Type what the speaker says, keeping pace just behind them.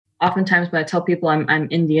oftentimes when I tell people I'm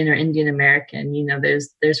Indian or Indian American,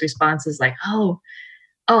 there's responses like, oh,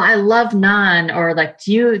 I love naan, or like,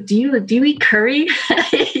 do you eat curry?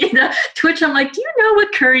 To which I'm like, do you know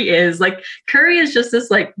what curry is? Like, curry is just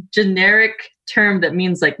this like generic term that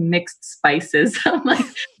means like mixed spices. I'm like,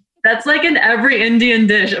 that's like in every Indian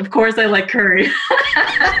dish. Of course, I like curry.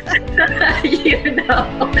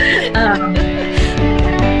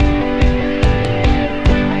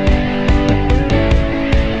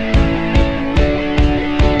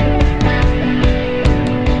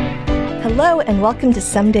 Hello and welcome to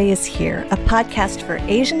Someday is Here, a podcast for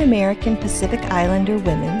Asian American Pacific Islander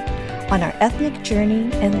women on our ethnic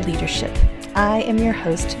journey and leadership. I am your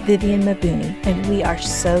host, Vivian Mabuni, and we are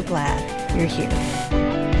so glad you're here.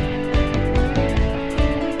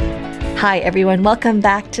 Hi everyone, welcome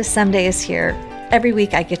back to Someday is Here. Every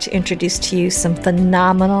week I get to introduce to you some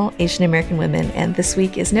phenomenal Asian American women, and this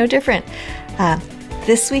week is no different.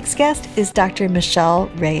 This week's guest is Dr. Michelle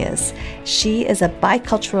Reyes. She is a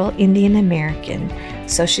bicultural Indian American,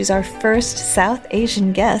 so she's our first South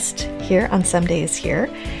Asian guest here on Someday is Here.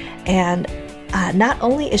 And not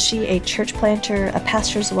only is she a church planter, a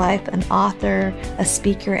pastor's wife, an author, a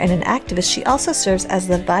speaker, and an activist, she also serves as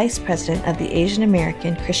the vice president of the Asian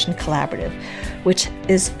American Christian Collaborative, which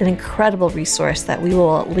is an incredible resource that we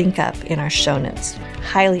will link up in our show notes.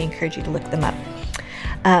 Highly encourage you to look them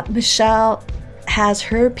up. Michelle has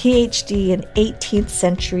her PhD in 18th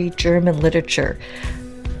century German literature.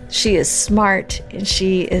 She is smart, and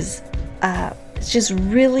she is just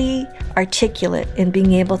really articulate in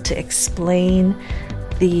being able to explain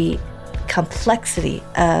the complexity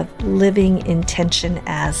of living in tension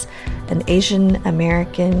as an Asian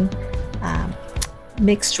American,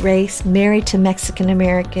 mixed race, married to Mexican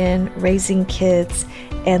American, raising kids,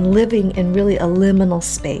 and living in really a liminal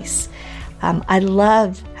space. I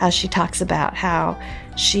love how she talks about how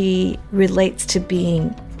she relates to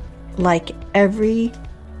being like every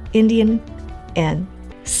Indian and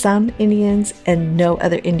some Indians and no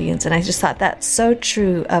other Indians. And I just thought that's so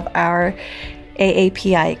true of our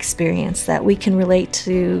AAPI experience, that we can relate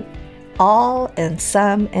to all and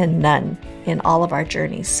some and none in all of our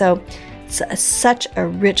journeys. So it's such a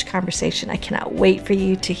rich conversation. I cannot wait for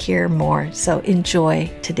you to hear more. So enjoy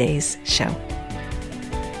today's show.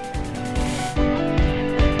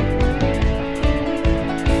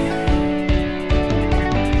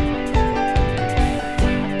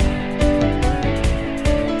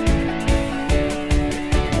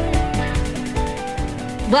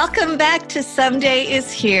 Welcome back to Someday is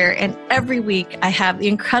Here, and every week I have the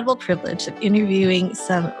incredible privilege of interviewing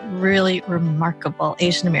some really remarkable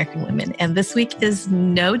Asian American women, and this week is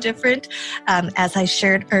no different. As I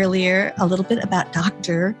shared earlier a little bit about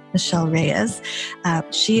Dr. Michelle Reyes.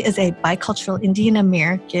 She is a bicultural Indian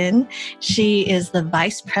American. She is the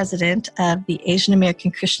vice president of the Asian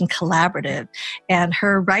American Christian Collaborative, and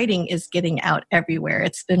her writing is getting out everywhere.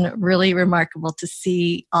 It's been really remarkable to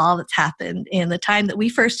see all that's happened in the time that we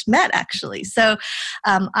first met, actually. So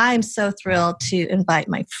I'm so thrilled to invite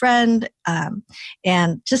my friend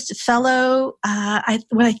and just a fellow.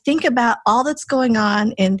 When I think about all that's going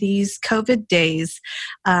on in these COVID days,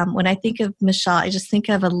 when I think of Michelle, I just think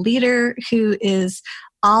of a leader who is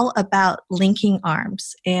all about linking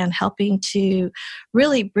arms and helping to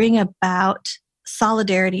really bring about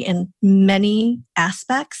solidarity in many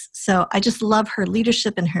aspects. So I just love her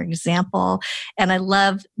leadership and her example. And I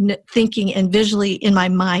love thinking and visually in my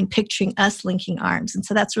mind, picturing us linking arms. And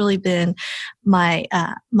so that's really been my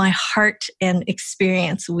heart and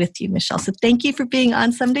experience with you, Michelle. So thank you for being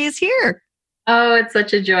on Someday is Here. Oh, it's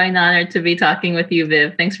such a joy and honor to be talking with you,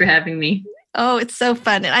 Viv. Thanks for having me. Oh, it's so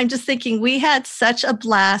fun. And I'm just thinking we had such a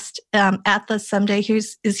blast at the Someday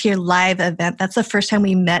is Here live event. That's the first time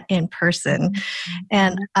we met in person.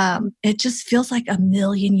 And it just feels like a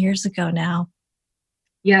million years ago now.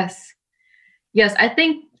 Yes.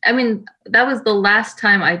 I mean, that was the last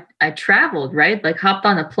time I traveled, right? Like hopped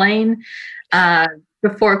on a plane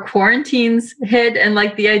before quarantines hit, and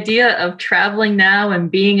like the idea of traveling now and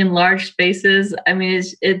being in large spaces. I mean,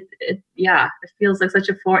 it feels like such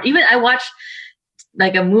a foreign. Even I watch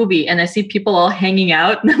like a movie and I see people all hanging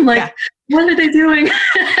out, and I'm like, What are they doing?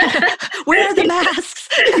 Where are the masks?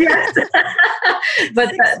 Yes.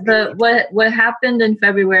 But what happened in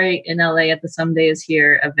February in LA at the Someday is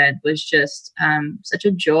Here event was just such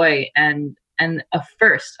a joy and a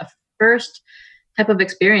first type of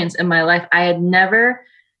experience in my life. I had never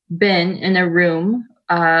been in a room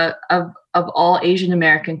of all Asian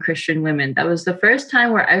American Christian women. That was the first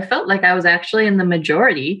time where I felt like I was actually in the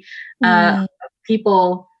majority of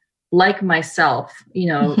people like myself,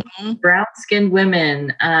 Mm-hmm. brown-skinned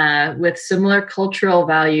women with similar cultural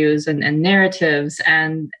values and narratives,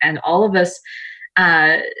 and all of us,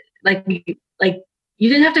 like you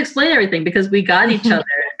didn't have to explain everything because we got each other,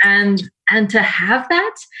 and to have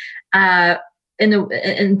that in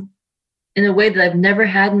a way that I've never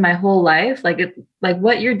had in my whole life, like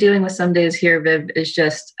what you're doing with Some Days Here, Viv, is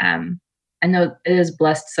just I know it has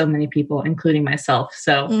blessed so many people, including myself.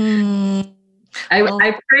 So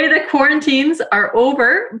I pray that quarantines are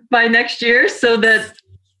over by next year so that,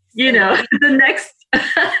 the next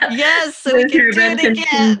yes, so we can do it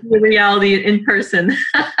again. Reality in person.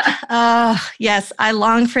 Yes, I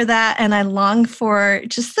long for that. And I long for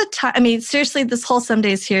just the time. I mean, seriously, this whole Some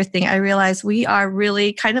Days Here thing, I realize we are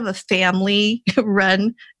really kind of a family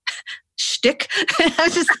run shtick.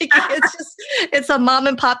 I'm just thinking it's a mom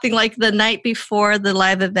and pop thing, like the night before the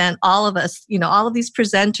live event, all of us, all of these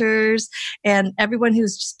presenters and everyone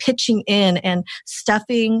who's just pitching in and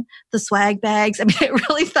stuffing the swag bags. I mean, it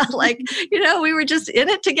really felt like, we were just in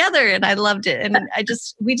it together, and I loved it. And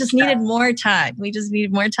we just needed more time. We just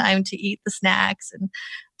needed more time to eat the snacks and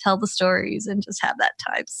tell the stories and just have that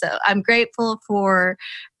time. So I'm grateful for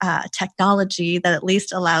technology that at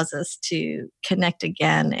least allows us to connect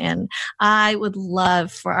again. And I would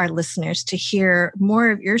love for our listeners to hear more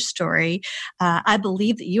of your story. I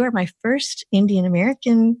believe that you are my first Indian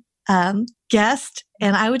American guest,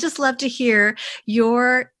 and I would just love to hear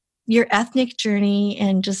your ethnic journey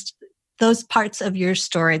and just those parts of your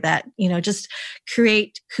story that, just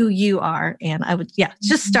create who you are. And I would,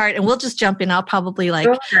 just start, and we'll just jump in. I'll probably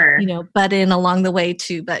butt in along the way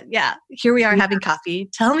too. But here we are having coffee.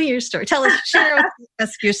 Tell me your story. Share with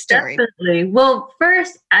us your story. Definitely. Well,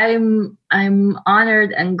 first, I'm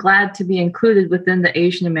honored and glad to be included within the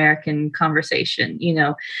Asian American conversation.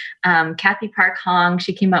 Kathy Park Hong,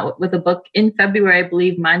 she came out with a book in February, I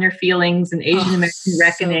believe, Minor Feelings and Asian American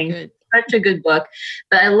Reckoning. So such a good book.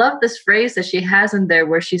 But I love this phrase that she has in there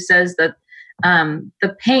where she says that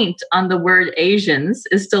the paint on the word Asians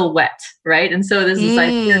is still wet, right? And so there's this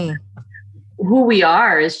idea that who we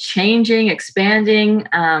are is changing, expanding,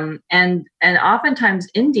 and oftentimes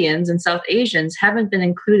Indians and South Asians haven't been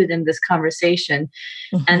included in this conversation,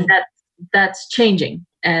 and that's changing,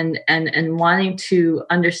 and wanting to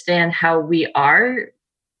understand how we are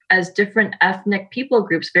as different ethnic people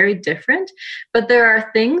groups, very different, but there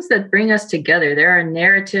are things that bring us together. There are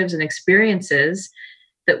narratives and experiences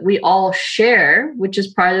that we all share, which is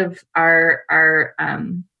part of our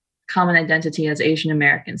common identity as Asian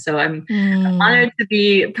Americans. So I'm honored to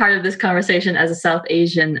be part of this conversation as a South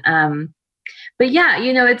Asian. But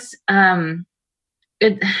it's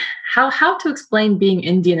how to explain being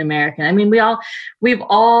Indian American. I mean, we've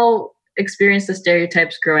all experienced the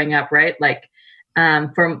stereotypes growing up, right? Like,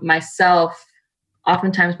 for myself,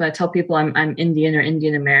 oftentimes when I tell people I'm Indian or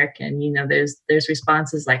Indian American, there's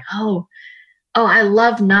responses like, oh, I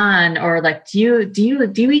love naan, or like, do you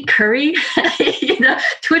eat curry? To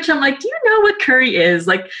which I'm like, do you know what curry is?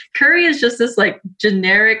 Like, curry is just this like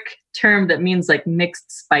generic term that means like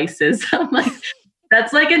mixed spices. I'm like,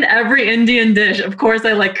 that's like in every Indian dish. Of course,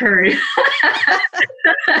 I like curry.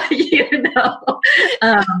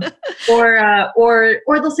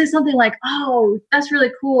 Or they'll say something like, "Oh, that's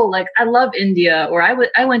really cool. Like, I love India," or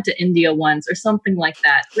I went to India once," or something like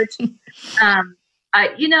that. Which,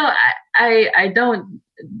 I don't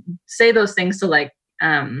say those things to like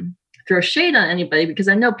throw shade on anybody, because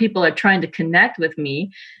I know people are trying to connect with me.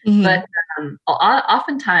 But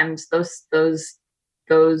oftentimes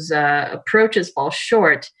those approaches fall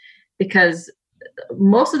short, because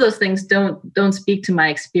most of those things don't speak to my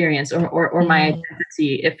experience or my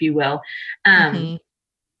identity, if you will. I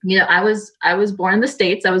was born in the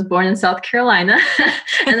States. I was born in South Carolina,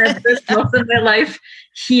 and I've lived most of my life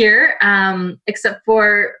here, except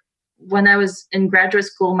for when I was in graduate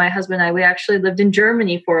school. My husband and I, we actually lived in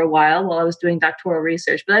Germany for a while I was doing doctoral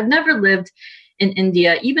research, but I've never lived in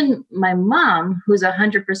India. Even my mom, who's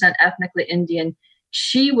 100% ethnically Indian,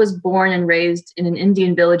 she was born and raised in an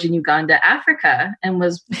Indian village in Uganda, Africa, and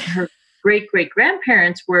her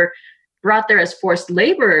great-great-grandparents were brought there as forced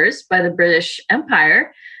laborers by the British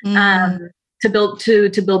Empire to build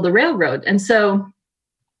the railroad. And so,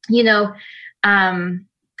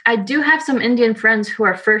 I do have some Indian friends who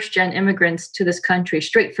are first-gen immigrants to this country,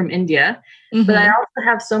 straight from India. But I also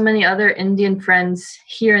have so many other Indian friends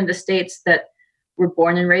here in the States that were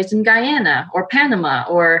born and raised in Guyana or Panama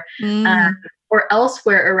or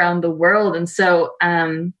elsewhere around the world. And so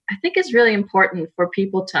I think it's really important for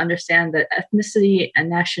people to understand that ethnicity and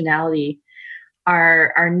nationality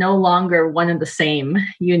are no longer one and the same,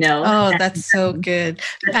 you know. Oh, that's so good.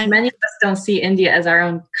 Many of us don't see India as our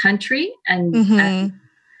own country. And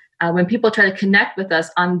when people try to connect with us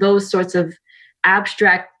on those sorts of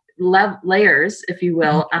abstract layers, if you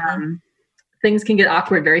will, things can get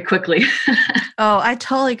awkward very quickly. Oh, I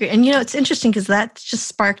totally agree. And, it's interesting because that just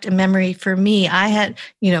sparked a memory for me. I had,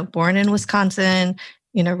 born in Wisconsin,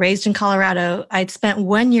 raised in Colorado. I'd spent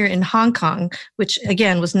 1 year in Hong Kong, which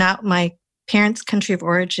again was not my parents' country of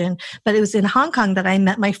origin, but it was in Hong Kong that I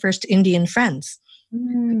met my first Indian friends.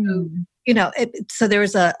 So there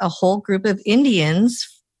was a whole group of Indians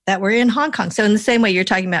that were in Hong Kong. So in the same way you're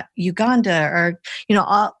talking about Uganda or,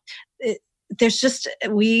 there's just,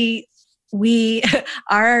 we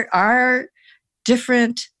our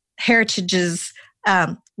different heritages,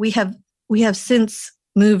 we have since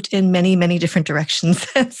moved in many, many different directions.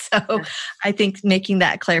 And so I think making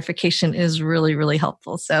that clarification is really, really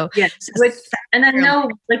helpful. So yes, and I know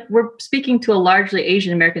we're speaking to a largely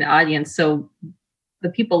Asian American audience, so the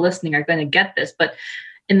people listening are going to get this, but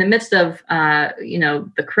in the midst of,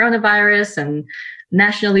 the coronavirus and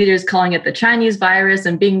national leaders calling it the Chinese virus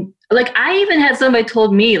and being I even had somebody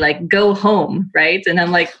told me go home, right? And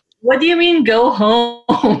I'm like, what do you mean go home?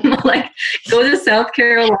 Go to South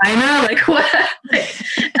Carolina? What? It's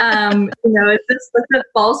just such a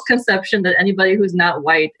false conception that anybody who's not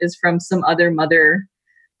white is from some other mother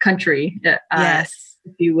country, yes,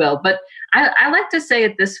 if you will. But I like to say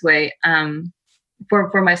it this way,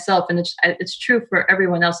 for myself, and it's true for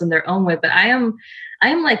everyone else in their own way. But I am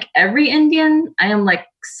like every Indian. I am like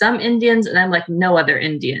some Indians, and I'm like no other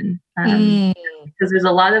Indian. Because there's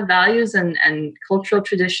a lot of values and cultural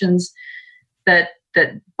traditions that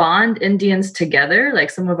bond Indians together, like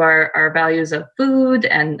some of our values of food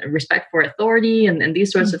and respect for authority and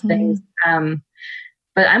these sorts of things.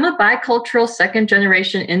 But I'm a bicultural second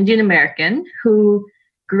generation Indian American who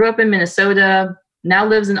grew up in Minnesota, now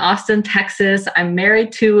lives in Austin, Texas. I'm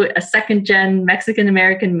married to a second gen Mexican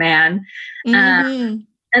American man. And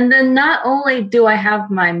then not only do I have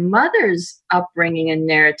my mother's upbringing and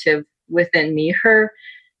narrative within me, her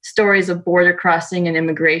stories of border crossing and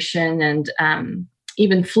immigration and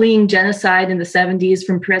even fleeing genocide in the 70s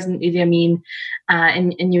from President Idi Amin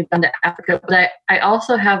in Uganda, Africa. But I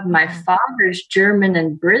also have my father's German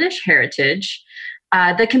and British heritage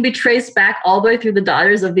that can be traced back all the way through the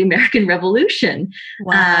daughters of the American Revolution.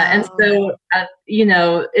 Wow. And so,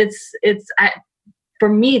 for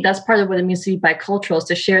me, that's part of what it means to be bicultural, is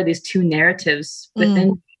to share these two narratives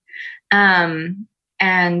within. And,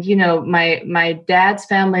 my dad's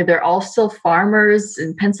family, they're all still farmers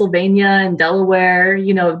in Pennsylvania and Delaware,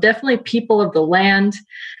 definitely people of the land.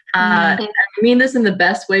 I mean this in the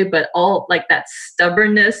best way, but all that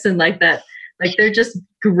stubbornness and that, they're just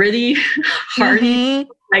gritty, hardy,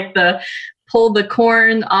 the pull the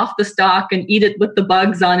corn off the stalk and eat it with the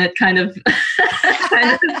bugs on it kind of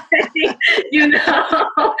thing,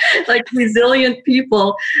 resilient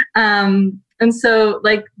people. And so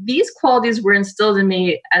these qualities were instilled in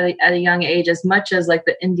me at a young age, as much as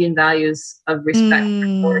the Indian values of respect for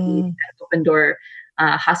authority, open door,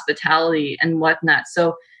 hospitality and whatnot.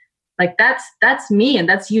 So that's me, and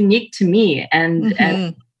that's unique to me. And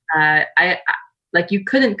I you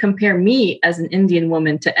couldn't compare me as an Indian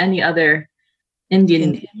woman to any other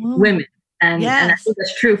Indian women. And I think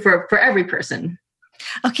that's true for every person.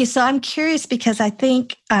 Okay. So I'm curious because I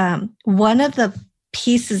think one of the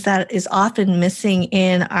pieces that is often missing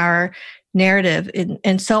in our narrative,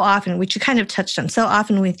 and so often, which you kind of touched on, so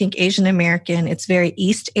often we think Asian American, it's very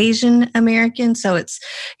East Asian American. So it's,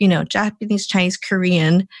 Japanese, Chinese,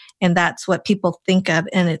 Korean, and that's what people think of.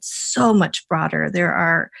 And it's so much broader. There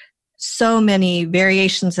are so many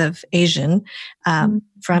variations of Asian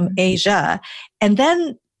from Asia. And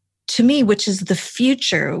then to me, which is the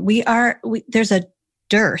future, there's a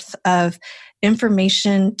dearth of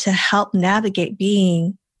information to help navigate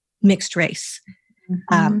being mixed race,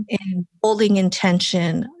 and holding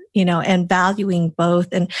intention, and valuing both.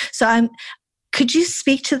 And so could you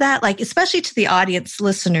speak to that? Especially to the audience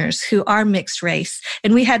listeners who are mixed race.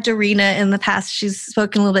 And we had Dorina in the past. She's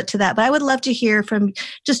spoken a little bit to that, but I would love to hear from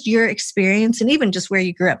just your experience and even just where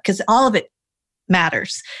you grew up, because all of it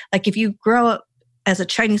matters. If you grow up as a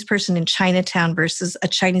Chinese person in Chinatown versus a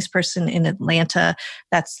Chinese person in Atlanta,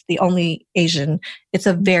 that's the only Asian, it's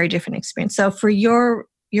a very different experience. So for your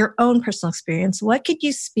own personal experience, what could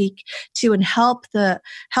you speak to and help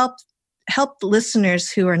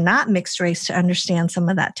listeners who are not mixed race to understand some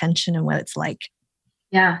of that tension and what it's like?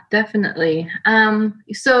 Yeah, definitely.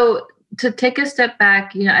 So to take a step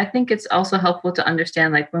back, I think it's also helpful to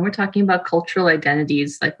understand, when we're talking about cultural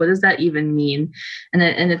identities, what does that even mean? And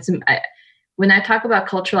it's when I talk about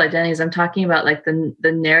cultural identities, I'm talking about like the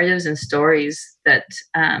narratives and stories that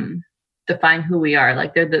define who we are.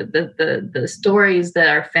 Like they're the stories that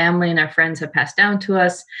our family and our friends have passed down to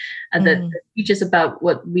us, that teach us about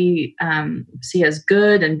what we see as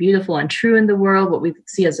good and beautiful and true in the world, what we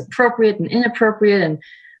see as appropriate and inappropriate, and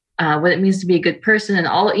what it means to be a good person, and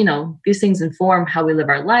all, you know, these things inform how we live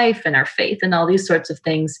our life and our faith and all these sorts of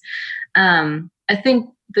things. I think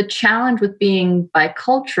the challenge with being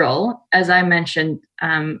bicultural, as I mentioned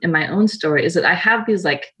in my own story, is that I have these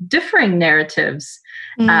like differing narratives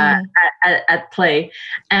at play,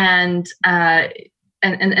 and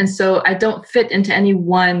so I don't fit into any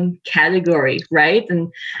one category, right?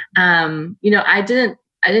 And you know, I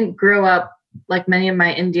didn't grow up like many of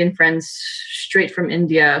my Indian friends straight from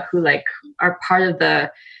India who like are part of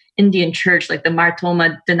the Indian church, like the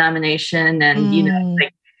Martoma denomination, and you know,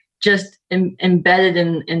 like just embedded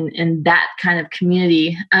in that kind of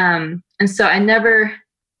community. And so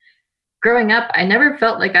growing up, I never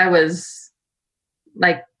felt like I was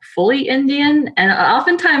like fully Indian. And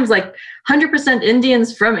oftentimes like 100%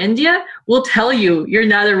 Indians from India will tell you you're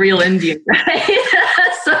not a real Indian, right?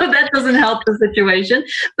 So that doesn't help the situation.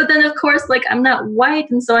 But then of course, like I'm not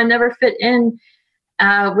white. And so I never fit in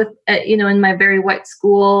with, you know, in my very white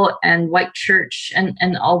school and white church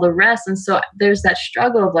and all the rest. And so there's that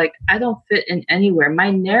struggle of like, I don't fit in anywhere.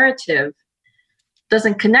 My narrative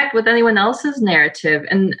doesn't connect with anyone else's narrative.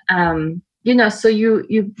 And, you know, so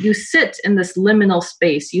you sit in this liminal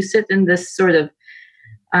space, you sit in this sort of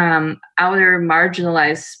outer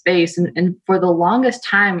marginalized space. And for the longest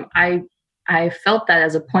time, I felt that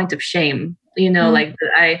as a point of shame, you know, like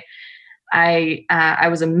I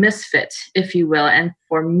was a misfit, if you will. And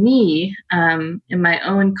for me, in my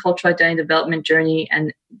own cultural identity development journey,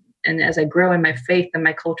 and as I grow in my faith and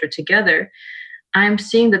my culture together, I'm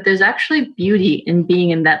seeing that there's actually beauty in being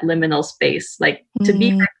in that liminal space. Like to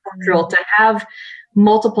be cultural, to have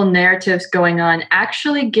multiple narratives going on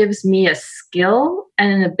actually gives me a skill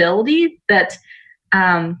and an ability that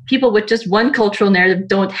people with just one cultural narrative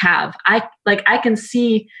don't have. I can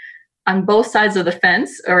see on both sides of the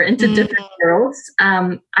fence or into different worlds.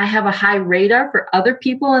 I have a high radar for other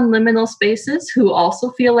people in liminal spaces who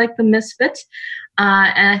also feel like the misfit.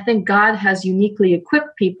 And I think God has uniquely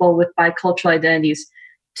equipped people with bicultural identities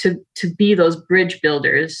to be those bridge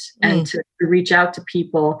builders and to reach out to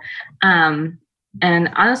people. And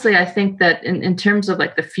honestly, I think that in terms of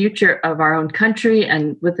like the future of our own country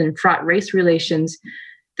and within fraught race relations,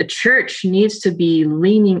 the church needs to be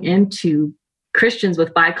leaning into Christians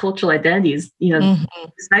with bicultural identities, you know,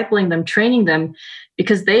 discipling them, training them,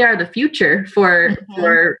 because they are the future for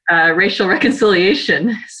racial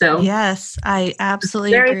reconciliation. So yes, I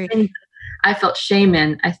absolutely agree. I felt shame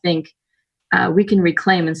in. I think we can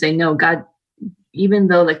reclaim and say, no, God, even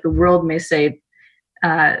though like the world may say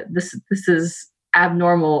this is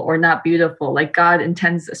abnormal or not beautiful, like God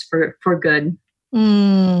intends this for good.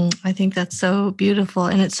 I think that's so beautiful.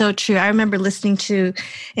 And it's so true. I remember listening to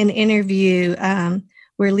an interview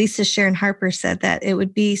where Lisa Sharon Harper said that it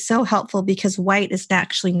would be so helpful because white is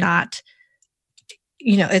actually not,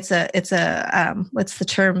 you know, it's a what's the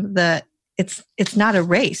term? It's not a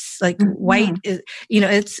race. Like white is, you know,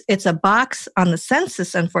 it's a box on the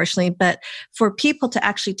census, unfortunately, but for people to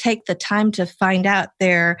actually take the time to find out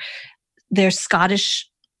their Scottish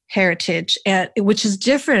heritage, which is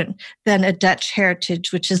different than a Dutch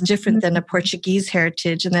heritage, which is different than a Portuguese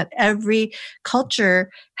heritage, and that every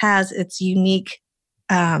culture has its unique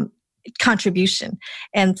contribution.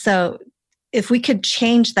 And so if we could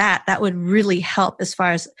change that, that would really help as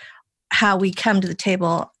far as how we come to the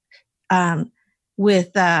table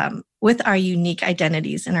with our unique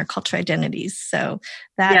identities and our cultural identities. So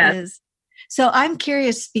that is, so I'm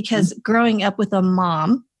curious because growing up with a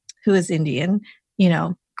mom who is Indian, you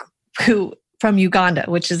know, who from Uganda,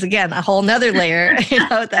 which is again a whole nother layer, you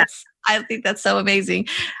know, I think that's so amazing.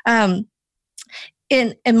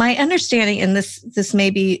 In my understanding, and this may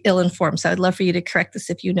be ill-informed, so I'd love for you to correct this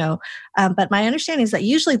if you know, but my understanding is that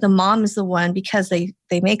usually the mom is the one, because they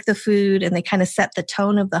make the food and they kind of set the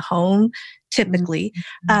tone of the home, typically.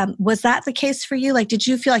 Was that the case for you? Like, did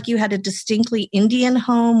you feel like you had a distinctly Indian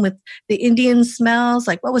home with the Indian smells?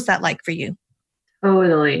 Like, what was that like for you?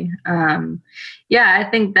 Totally. I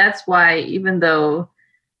think that's why, even though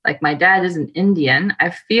like my dad isn't Indian, I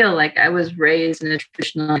feel like I was raised in a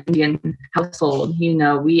traditional Indian household. You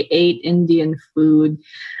know, we ate Indian food.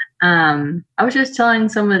 I was just telling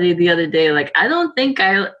somebody the other day, like, I don't think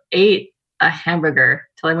I ate a hamburger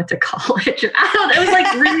till I went to college. It was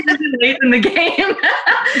like really late in the game.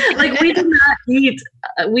 Like we did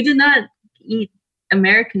not eat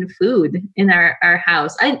American food in our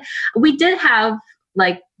house. We did have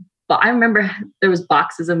like, I remember there was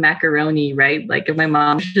boxes of macaroni, right? Like if my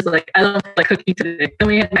mom was just like, I don't like cooking today, and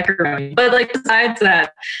we had macaroni. But like besides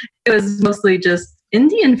that, it was mostly just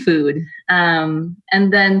Indian food. And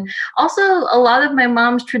then also a lot of my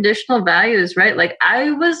mom's traditional values, right? Like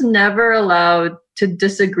I was never allowed to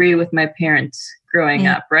disagree with my parents growing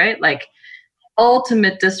up, right? Like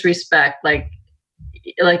ultimate disrespect. Like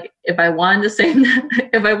if I wanted to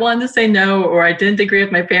say no, or I didn't agree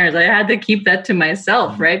with my parents, I had to keep that to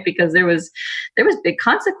myself, right? Because there was big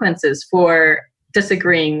consequences for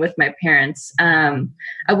disagreeing with my parents. I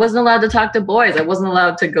wasn't allowed to talk to boys. I wasn't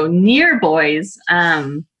allowed to go near boys.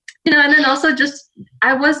 And then also just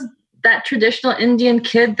I was that traditional Indian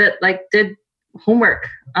kid that like did homework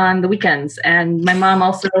on the weekends, and my mom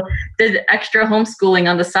also did extra homeschooling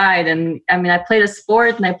on the side. And I mean, I played a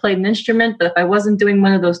sport and I played an instrument, but if I wasn't doing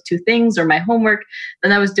one of those two things or my homework,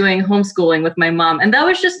 then I was doing homeschooling with my mom, and that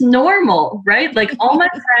was just normal, right? Like all my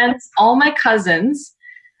friends, all my cousins,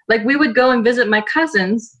 like we would go and visit my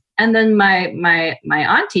cousins, and then my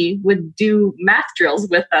auntie would do math drills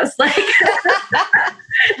with us, like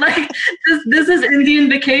like this is Indian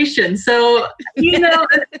vacation. So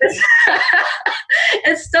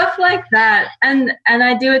it's stuff like that, and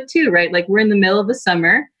I do it too, right? Like we're in the middle of the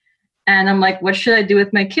summer, and I'm like, what should I do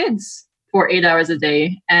with my kids for 8 hours a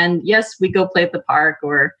day? And yes, we go play at the park,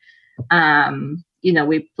 or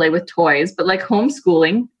we play with toys, but like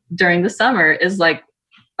homeschooling during the summer is like,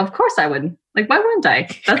 of course I would. Like, why wouldn't I?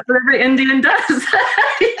 That's what every Indian does.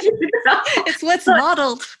 It's what's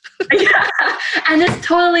modeled. Yeah. And it's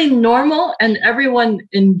totally normal, and everyone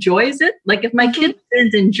enjoys it. Like if my kids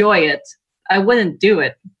didn't enjoy it, I wouldn't do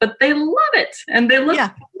it, but they love it and they look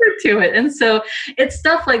forward to it. And so it's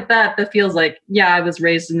stuff like that feels like, I was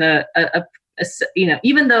raised in a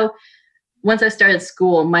even though once I started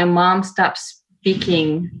school, my mom stopped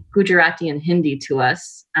speaking Gujarati and Hindi to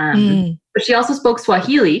us. But she also spoke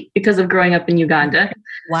Swahili because of growing up in Uganda.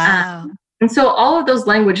 Wow. And so all of those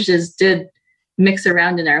languages did mix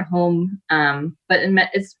around in our home. But in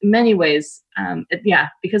many ways,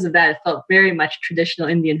 because of that, it felt very much traditional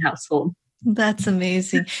Indian household. That's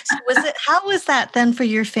amazing. So how was that then for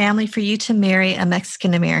your family, for you to marry a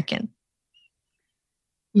Mexican American?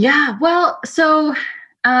 Yeah, well, so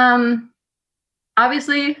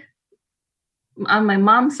obviously on my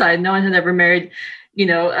mom's side, no one had ever married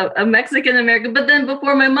a Mexican American, but then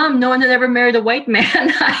before my mom, no one had ever married a white man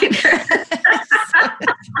either.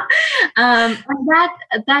 And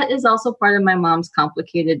that is also part of my mom's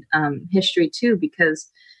complicated history too, because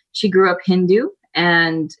she grew up Hindu,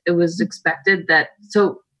 and it was expected that,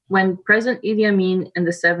 so when President Idi Amin in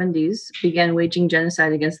the 70s began waging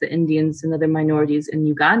genocide against the Indians and other minorities in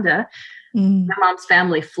Uganda, my mom's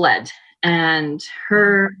family fled, and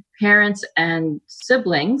her parents and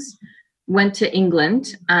siblings went to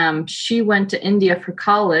England. She went to India for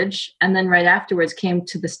college, and then right afterwards came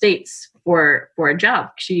to the States for a job.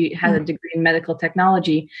 She had a degree in medical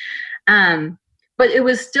technology. But it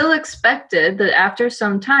was still expected that after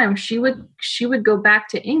some time she would go back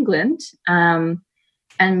to England and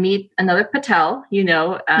meet another Patel. You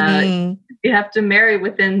have to marry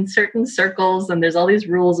within certain circles, and there's all these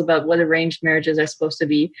rules about what arranged marriages are supposed to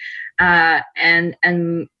be. And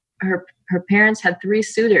her parents had 3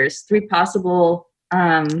 suitors, 3 possible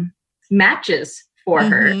matches for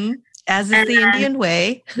her. As is the Indian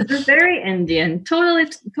way. This is very Indian,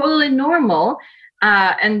 totally normal.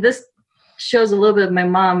 And this shows a little bit of my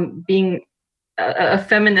mom being a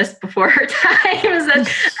feminist before her time. Is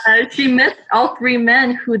that she met all 3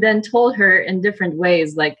 men who then told her in different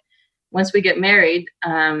ways, like, once we get married,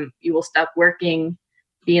 you will stop working,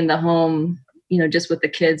 be in the home, just with the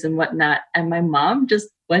kids and whatnot. And my mom just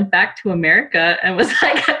went back to America and was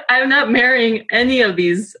like, I'm not marrying any of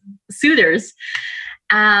these suitors.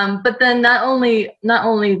 But then not only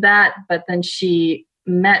that, but then she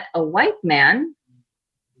met a white man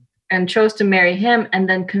and chose to marry him, and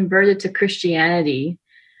then converted to Christianity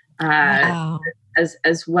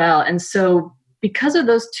as well. And so because of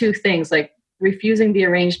those 2 things, like refusing the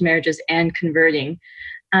arranged marriages and converting,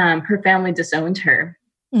 her family disowned her.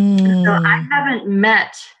 So I haven't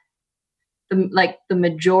met the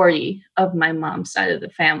majority of my mom's side of the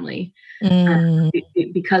family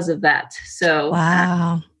because of that. So,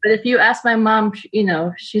 wow. But if you ask my mom,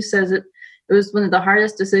 she says it was one of the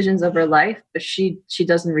hardest decisions of her life, but she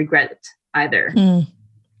doesn't regret it either.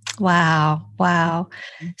 Wow.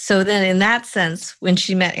 So then in that sense, when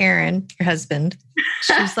she met Aaron, your husband,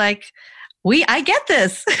 she was like, I get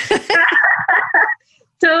this.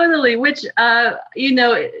 Totally. Which,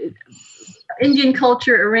 Indian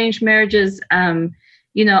culture, arranged marriages,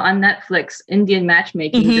 on Netflix, Indian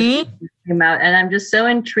matchmaking just came out. And I'm just so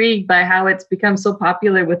intrigued by how it's become so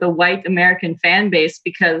popular with a white American fan base,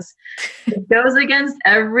 because it goes against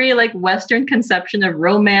every like Western conception of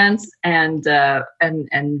romance and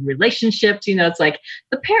relationships. It's like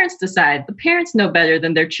the parents decide. The parents know better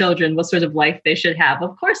than their children what sort of life they should have.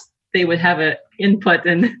 Of course, they would have an input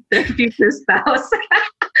in their future spouse.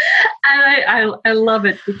 And I love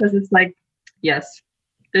it, because it's like, yes,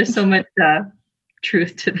 there's so much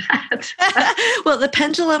truth to that. Well, the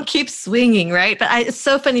pendulum keeps swinging, right? But it's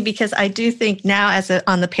so funny, because I do think now,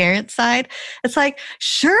 on the parent side, it's like,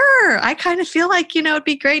 sure, I kind of feel like, it'd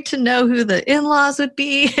be great to know who the in-laws would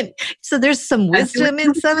be. And so there's some wisdom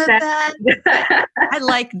in some of that. I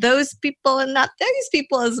like those people and not those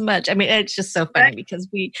people as much. I mean, it's just so funny, because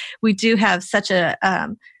we do have such a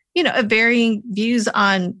varying views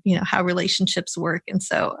on, how relationships work. And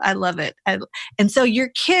so I love it. And so your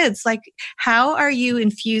kids, like, how are you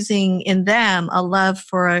infusing in them a love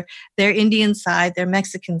for their Indian side, their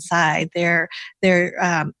Mexican side, their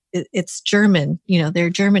it's German, their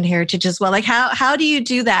German heritage as well. Like, how do you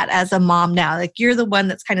do that as a mom now? Like, you're the one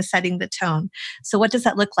that's kind of setting the tone. So what does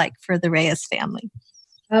that look like for the Reyes family?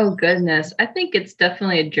 Oh, goodness. I think it's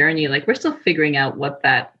definitely a journey. Like, we're still figuring out what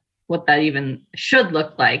that even should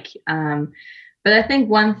look like. But I think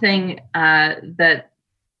one thing that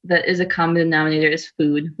is a common denominator is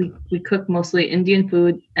food. We cook mostly Indian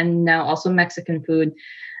food and now also Mexican food.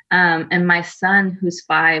 And my son, who's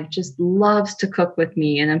 5, just loves to cook with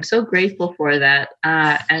me, and I'm so grateful for that.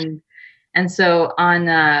 And so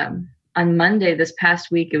on Monday this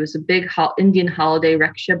past week, it was a big Indian holiday,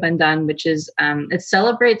 Raksha Bandhan, which is it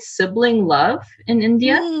celebrates sibling love in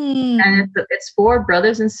India, and it's for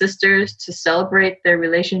brothers and sisters to celebrate their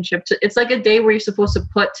relationship. It's like a day where you're supposed to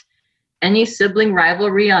put any sibling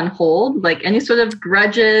rivalry on hold, like any sort of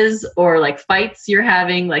grudges or like fights you're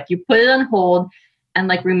having, like you put it on hold and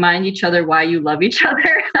like remind each other why you love each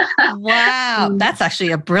other. Wow. That's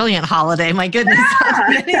actually a brilliant holiday. My goodness. Yeah.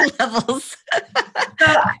 On many levels.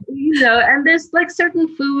 So, and there's like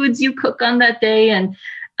certain foods you cook on that day. And,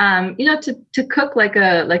 to cook like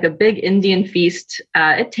a big Indian feast,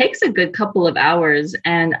 it takes a good couple of hours.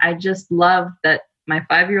 And I just love that my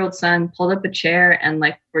 5-year-old son pulled up a chair and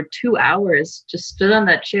like for 2 hours just stood on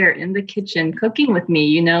that chair in the kitchen cooking with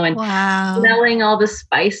me, and smelling all the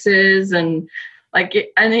spices and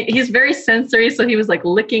he's very sensory. So he was like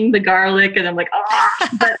licking the garlic and I'm like,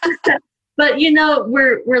 but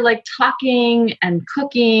we're like talking and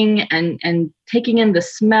cooking and taking in the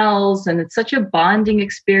smells, and it's such a bonding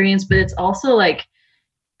experience, but it's also like,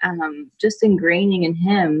 just ingraining in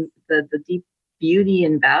him the deep beauty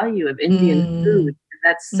and value of Indian food.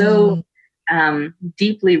 That's so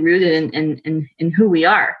deeply rooted in who we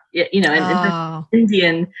are, in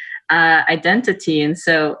Indian identity. And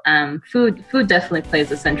so food definitely plays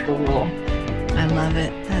a central role. I love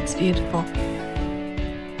it. That's beautiful.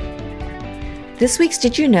 This week's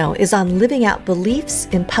Did You Know is on living out beliefs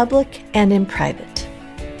in public and in private.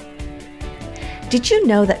 Did you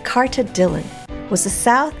know that Karta Dhillon was a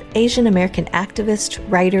South Asian American activist,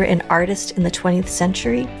 writer, and artist in the 20th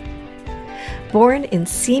century? Born in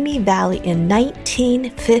Simi Valley in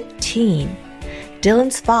 1915,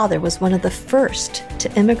 Dhillon's father was one of the first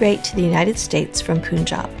to immigrate to the United States from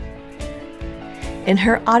Punjab. In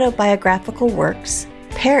her autobiographical works,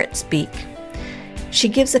 Parrot Speak, she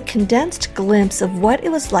gives a condensed glimpse of what it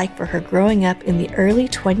was like for her growing up in the early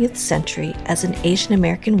 20th century as an Asian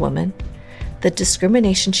American woman, the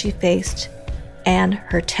discrimination she faced, and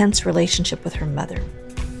her tense relationship with her mother.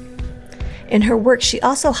 In her work, she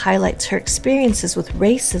also highlights her experiences with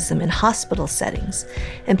racism in hospital settings,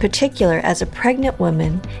 in particular as a pregnant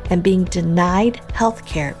woman and being denied health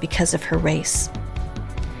care because of her race.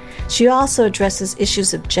 She also addresses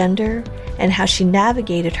issues of gender and how she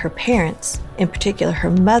navigated her parents', in particular her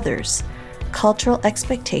mother's, cultural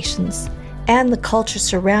expectations and the culture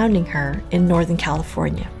surrounding her in Northern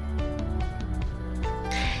California.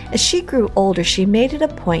 As she grew older, she made it a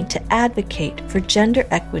point to advocate for gender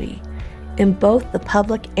equity in both the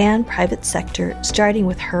public and private sector, starting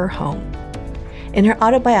with her home. In her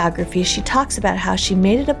autobiography, she talks about how she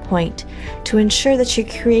made it a point to ensure that she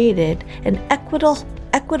created an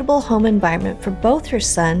equitable home environment for both her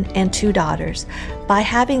son and 2 daughters by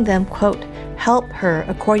having them, quote, help her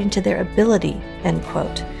according to their ability, end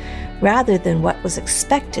quote, rather than what was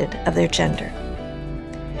expected of their gender.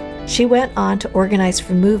 She went on to organize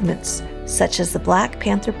for movements such as the Black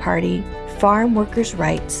Panther Party, farm workers'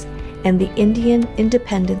 rights, and the Indian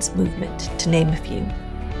independence movement, to name a few.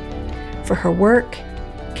 For her work,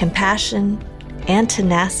 compassion, and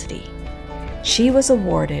tenacity, she was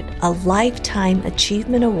awarded a Lifetime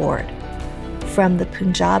Achievement Award from the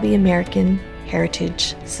Punjabi American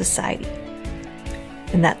Heritage Society.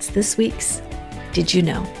 And that's this week's Did You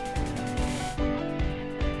Know?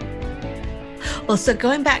 Well, so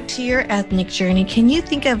going back to your ethnic journey, can you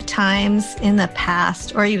think of times in the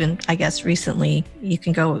past, or even, I guess, recently, you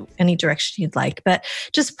can go any direction you'd like, but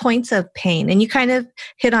just points of pain? And you kind of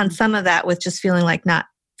hit on some of that with just feeling like not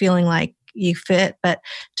feeling like you fit, but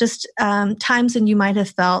just times when you might have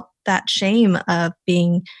felt that shame of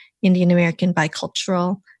being Indian American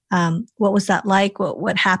bicultural. What was that like?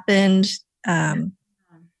 What happened?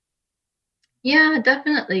 Yeah,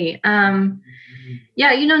 definitely.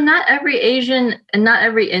 Yeah, not every Asian and not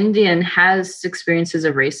every Indian has experiences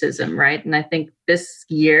of racism, right? And I think this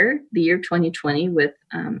year, the year 2020, with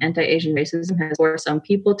anti-Asian racism, has forced some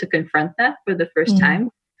people to confront that for the first time.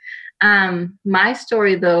 My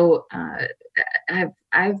story, though,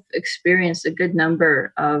 I've experienced a good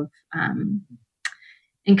number of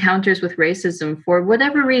encounters with racism for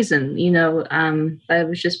whatever reason, that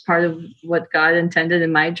was just part of what God intended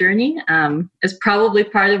in my journey. It's probably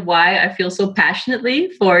part of why I feel so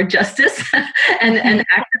passionately for justice and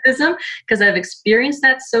activism, because I've experienced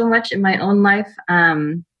that so much in my own life.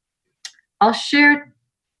 I'll share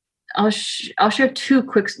two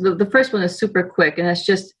quick. The first one is super quick, and that's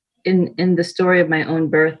just in the story of my own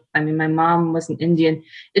birth. I mean, my mom was an Indian.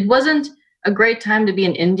 It wasn't a great time to be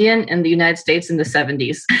an Indian in the United States in the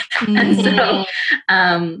 70s. And so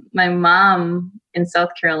my mom in South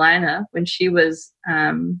Carolina, when she was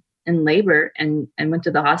in labor and went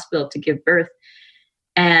to the hospital to give birth,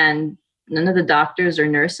 and none of the doctors or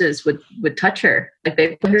nurses would touch her. Like,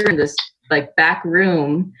 they put her in this back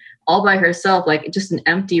room all by herself, just an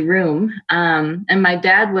empty room. And my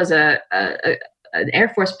dad was an Air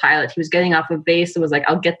Force pilot. He was getting off of base and was like,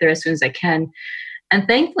 I'll get there as soon as I can. And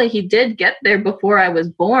thankfully, he did get there before I was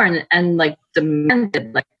born, and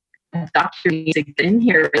demanded doctor needs to get in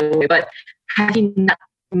here right away. But had he not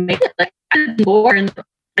made it, I was born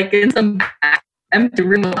in some back empty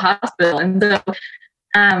room of the hospital. And so,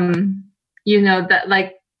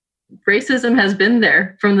 that racism has been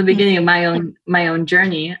there from the beginning of my own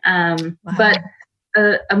journey. Wow. But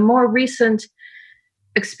a more recent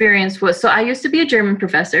experience was, so I used to be a German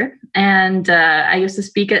professor, and I used to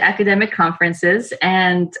speak at academic conferences,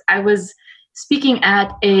 and I was speaking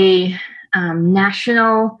at a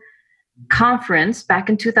national conference back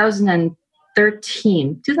in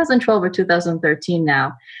 2012 or 2013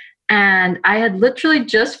 now. And I had literally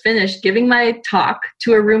just finished giving my talk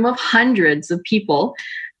to a room of hundreds of people.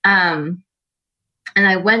 And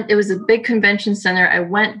I went, it was a big convention center. I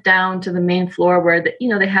went down to the main floor where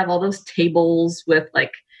they have all those tables with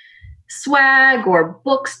swag or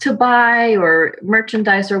books to buy or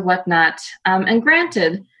merchandise or whatnot. And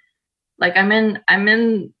granted, I'm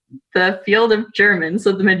in the field of German.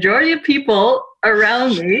 So the majority of people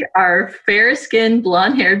around me are fair-skinned,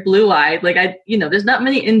 blonde-haired, blue-eyed. There's not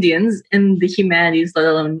many Indians in the humanities, let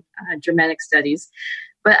alone Germanic studies.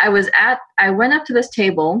 But I went up to this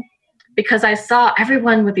table because I saw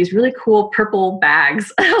everyone with these really cool purple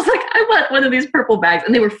bags. I was like, I want one of these purple bags.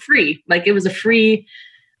 And they were free. It was a free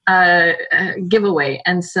giveaway.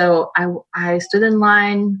 And so I stood in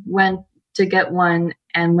line, went to get one.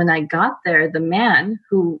 And when I got there, the man,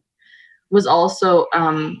 who was also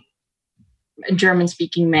a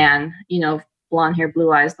German-speaking man, blonde hair,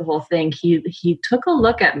 blue eyes, the whole thing, he took a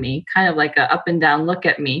look at me, kind of like a up and down look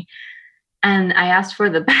at me. And I asked for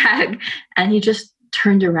the bag, and he just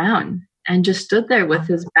turned around and just stood there with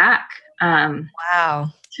his back to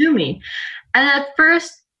me. And at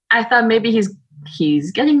first I thought maybe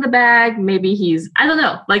he's getting the bag, maybe I don't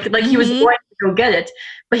know, he was going to go get it,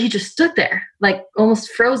 but he just stood there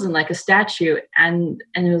almost frozen like a statue. And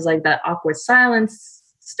it was that awkward silence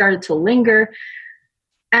started to linger.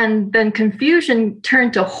 And then confusion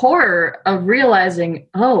turned to horror of realizing,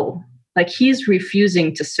 he's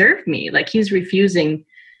refusing to serve me. He's refusing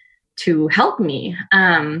to help me.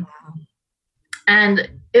 And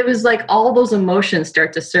it was all those emotions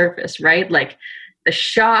start to surface, right? The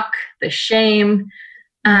shock, the shame,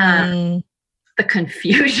 the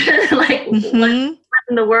confusion, what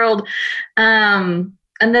in the world?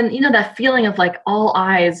 And then, that feeling of all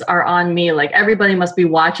eyes are on me, everybody must be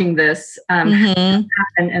watching this. And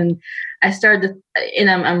I started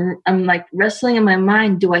to, I'm wrestling in my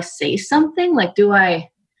mind. Do I say something? Do I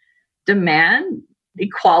demand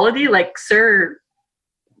equality? Sir,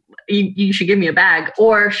 you should give me a bag,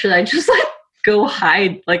 or should I just go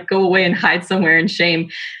hide, go away and hide somewhere in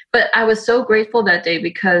shame? But I was so grateful that day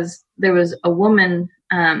because there was a woman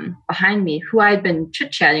behind me who I had been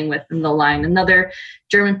chit-chatting with in the line, another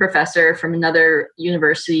German professor from another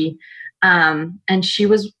university. And she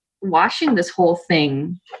was watching this whole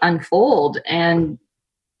thing unfold and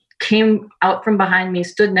came out from behind me,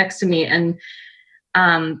 stood next to me, and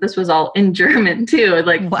this was all in German too.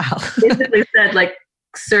 Like, wow. basically said, like,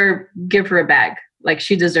 "Sir, give her a bag. Like,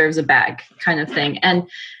 she deserves a bag," kind of thing. And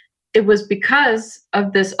it was because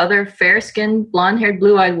of this other fair-skinned, blonde-haired,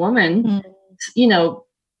 blue-eyed woman, you know,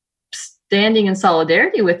 standing in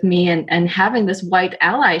solidarity with me and having this white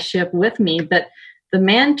allyship with me, that the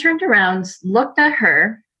man turned around, looked at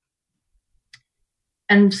her,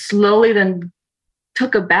 and slowly then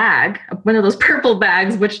took a bag, one of those purple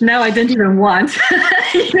bags, which now I didn't even want,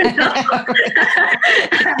 you know?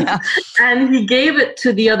 And he gave it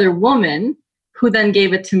to the other woman, who then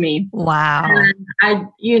gave it to me. Wow. And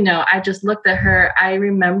I just looked at her. I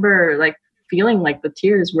remember like feeling like the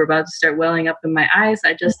tears were about to start welling up in my eyes.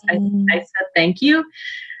 I said, "Thank you."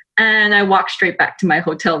 And I walked straight back to my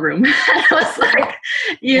hotel room. I was like,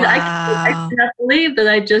 I cannot believe that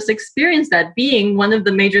I just experienced that, being one of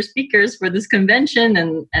the major speakers for this convention.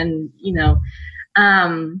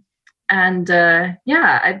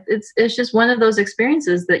 It's just one of those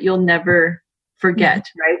experiences that you'll never forget,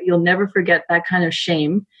 right? You'll never forget that kind of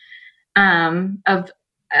shame of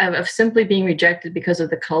simply being rejected because of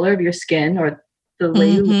the color of your skin or the way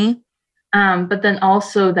you look. But then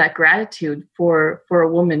also that gratitude for a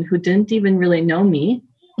woman who didn't even really know me,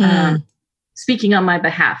 speaking on my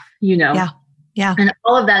behalf, you know? Yeah. And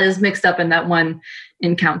all of that is mixed up in that one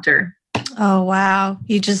encounter. Oh, wow.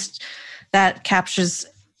 That captures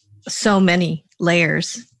so many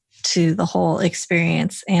layers to the whole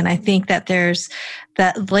experience. And I think that there's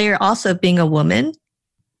that layer also being a woman,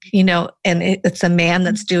 you know, and it's a man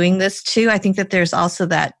that's doing this too. I think that there's also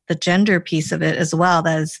the gender piece of it as well.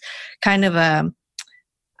 That is kind of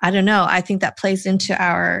I don't know. I think that plays into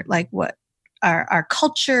our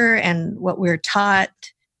culture and what we're taught.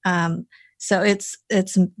 So it's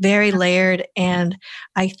very layered. And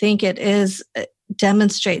I think it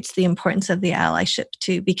demonstrates the importance of the allyship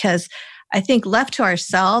too, because I think left to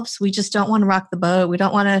ourselves, we just don't want to rock the boat. We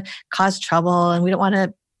don't want to cause trouble, and we don't want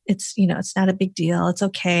to, it's not a big deal. It's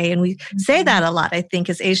okay. And we say that a lot, I think,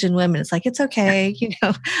 as Asian women. It's like, it's okay. You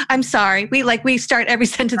know, I'm sorry. We start every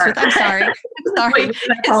sentence with, I'm sorry. I'm sorry. Wait,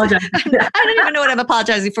 I apologize. I don't even know what I'm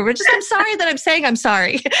apologizing for. But just, I'm sorry that I'm saying I'm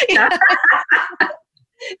sorry.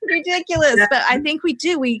 Ridiculous. Yeah. But I think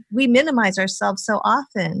we minimize ourselves so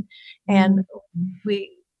often. And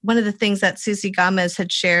one of the things that Susie Gomez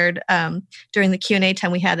had shared during the Q&A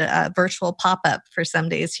time, we had a virtual pop-up for some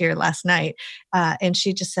days here last night. And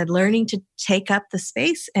she just said, learning to take up the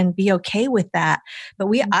space and be okay with that. But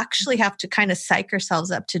we actually have to kind of psych ourselves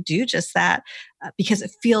up to do just that because it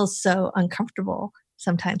feels so uncomfortable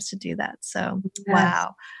sometimes to do that. So,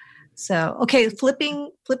 wow. So, okay, flipping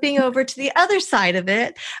over to the other side of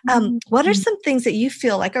it, what are some things that you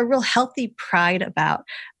feel like a real healthy pride about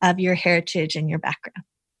of your heritage and your background?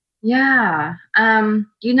 Yeah.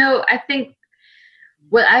 I think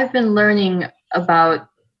what I've been learning about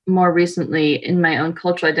more recently in my own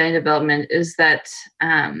cultural identity development is that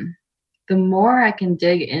the more I can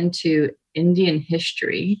dig into Indian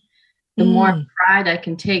history, the more pride I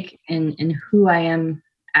can take in who I am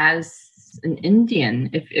as an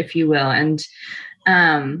Indian, if you will. And,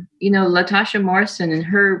 Latasha Morrison in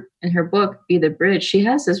her book, Be the Bridge, she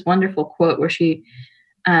has this wonderful quote where she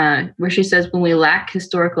says, when we lack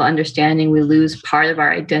historical understanding, we lose part of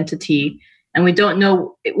our identity, and we don't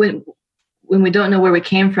know when we don't know where we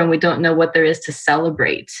came from, we don't know what there is to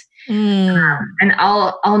celebrate. And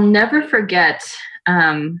I'll never forget.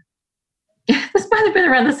 This might have been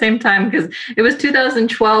around the same time because it was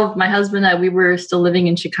 2012. My husband and I, we were still living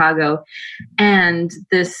in Chicago, and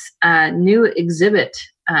this new exhibit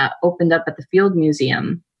opened up at the Field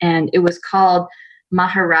Museum, and it was called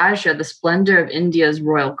Maharaja, the Splendor of India's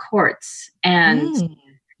Royal Courts. And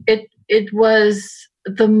it was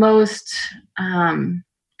the most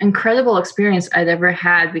incredible experience I'd ever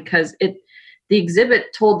had, because the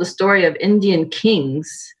exhibit told the story of Indian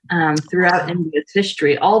kings throughout India's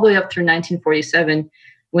history, all the way up through 1947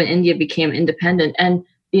 when India became independent. And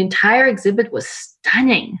the entire exhibit was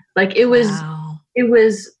stunning. Like it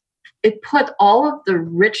put all of the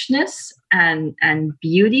richness and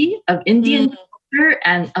beauty of Indian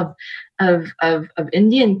and of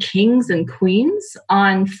Indian kings and queens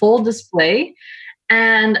on full display.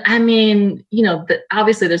 And I mean,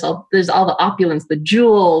 obviously there's all the opulence, the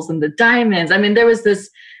jewels and the diamonds. I mean, there's this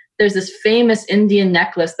famous Indian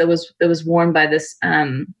necklace that was worn by this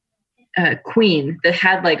queen that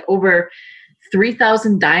had like over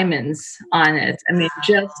 3,000 diamonds on it. I mean,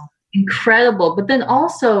 just incredible. But then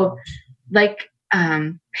also like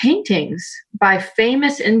paintings by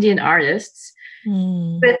famous Indian artists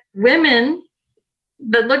with women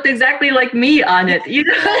that looked exactly like me on it. You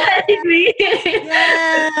know what I mean?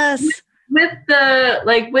 Yes. with the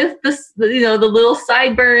you know, the little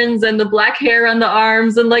sideburns and the black hair on the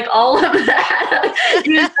arms and like all of that.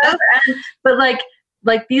 You know? But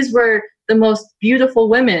like these were the most beautiful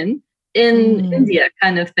women in India,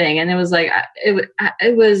 kind of thing. And it was like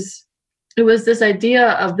it was this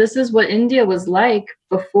idea of this is what India was like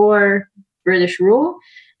before British rule,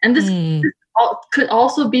 and this could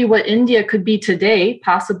also be what India could be today,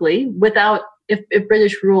 possibly, without if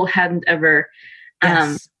British rule hadn't ever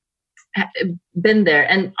been there.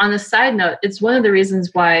 And on a side note, it's one of the reasons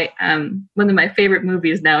why one of my favorite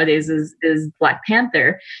movies nowadays is Black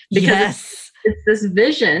Panther, because it's this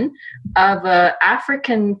vision of a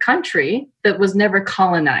African country that was never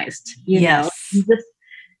colonized. You know, just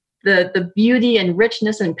the beauty and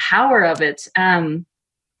richness and power of it.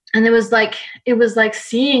 And it was like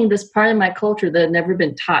seeing this part of my culture that had never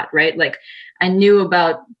been taught, right? Like I knew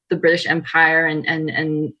about the British Empire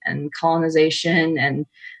and colonization and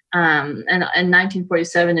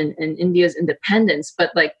 1947 and India's independence,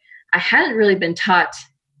 but like I hadn't really been taught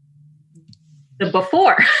the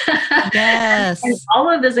before. Yes. And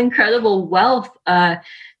all of this incredible wealth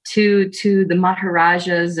to the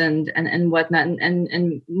Maharajas and whatnot,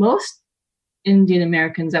 and most Indian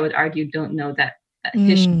Americans, I would argue, don't know that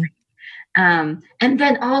history. And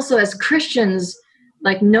then also as Christians,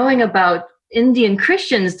 like knowing about Indian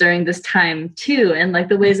Christians during this time too, and like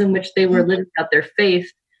the ways in which they were living out their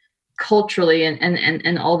faith culturally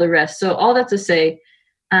and all the rest. So all that to say,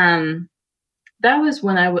 that was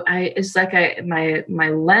when it's like my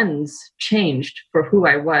lens changed for who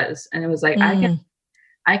I was, and it was like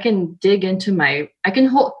I can dig into I can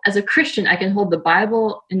hold, as a Christian, I can hold the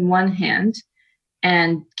Bible in one hand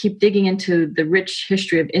and keep digging into the rich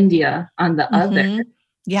history of India on the other,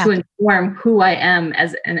 to inform who I am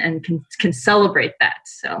and can celebrate that.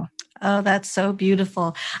 So. Oh, that's so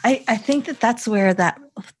beautiful. I think that's where that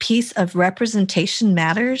piece of representation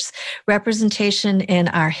matters. Representation in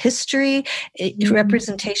our history,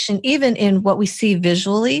 representation even in what we see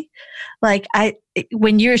visually. Like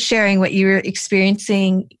when you're sharing what you were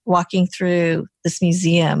experiencing walking through this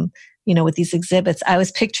museum, you know, with these exhibits, I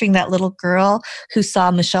was picturing that little girl who saw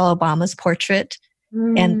Michelle Obama's portrait.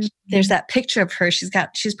 And there's that picture of her. She's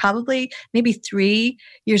probably maybe 3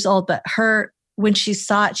 years old, but when she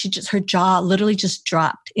saw it, her jaw literally just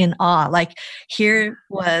dropped in awe. Like here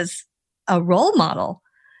was a role model,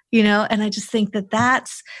 you know? And I just think that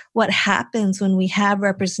that's what happens when we have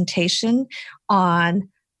representation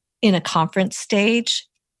in a conference stage.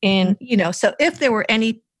 And, you know, so if there were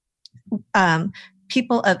any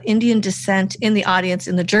people of Indian descent in the audience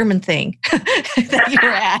in the German thing that you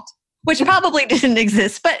were at, which probably didn't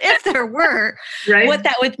exist, but if there were, what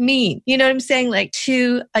that would mean, you know what I'm saying? Like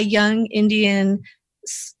to a young Indian,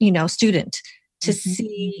 you know, student to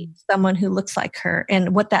see someone who looks like her,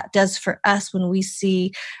 and what that does for us when we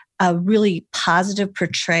see a really positive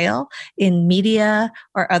portrayal in media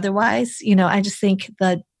or otherwise. You know, I just think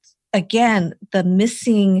that, again, the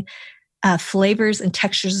missing flavors and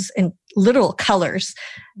textures and literal colors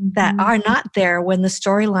that are not there when the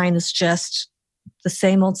storyline is just the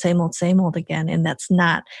same old again. And that's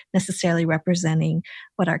not necessarily representing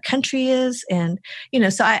what our country is. And, you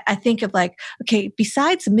know, so I think of like, okay,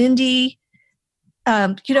 besides Mindy,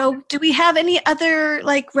 you know, do we have any other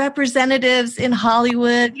like representatives in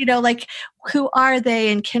Hollywood, you know, like who are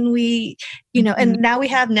they? And can we, you know, and now we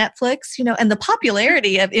have Netflix, you know, and the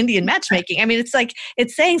popularity of Indian matchmaking. I mean, it's like,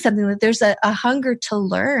 it's saying something that there's a hunger to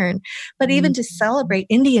learn, but even to celebrate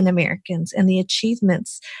Indian Americans and the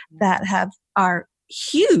achievements that are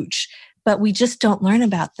huge, but we just don't learn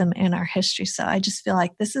about them in our history. So I just feel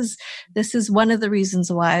like this is one of the reasons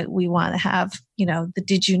why we want to have, you know, the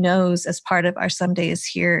Did You Knows as part of our Someday Is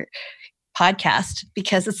Here podcast,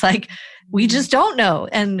 because it's like, we just don't know.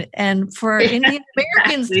 And for Indian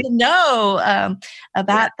Americans to know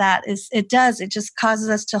about that it just causes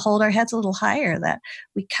us to hold our heads a little higher, that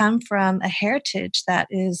we come from a heritage that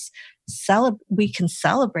is we can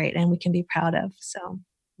celebrate and we can be proud of. So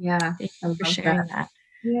yeah, thank you for sharing that.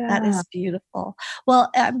 Yeah. That is beautiful.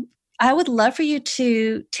 Well, I would love for you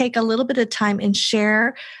to take a little bit of time and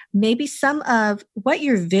share maybe some of what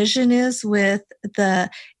your vision is with the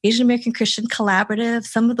Asian American Christian Collaborative,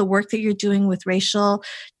 some of the work that you're doing with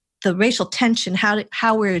the racial tension,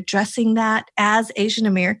 how we're addressing that as Asian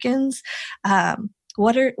Americans,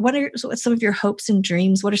 what are some of your hopes and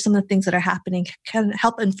dreams? What are some of the things that are happening? Can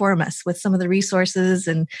help inform us with some of the resources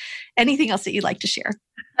and anything else that you'd like to share.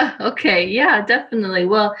 Okay, yeah, definitely.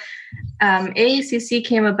 Well, AACC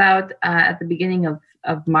came about at the beginning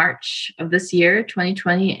of March of this year,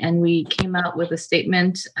 2020, and we came out with a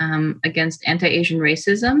statement against anti-Asian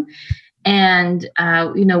racism. And,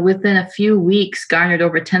 within a few weeks, garnered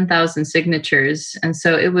over 10,000 signatures. And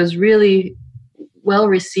so it was really well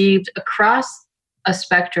received across a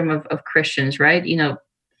spectrum of Christians, right?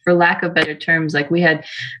 For lack of better terms, like we had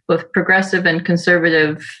both progressive and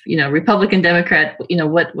conservative, Republican, Democrat,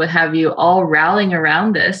 what have you, all rallying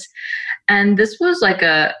around this. And this was like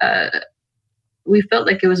we felt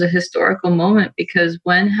like it was a historical moment, because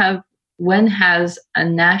when has a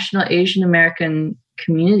national Asian American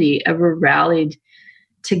community ever rallied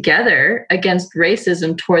together against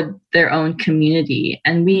racism toward their own community?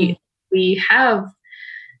 And we have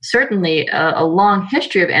certainly a long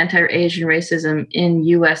history of anti-Asian racism in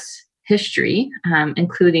U.S. history,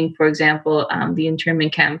 including, for example, the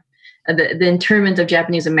internment camp, the internment of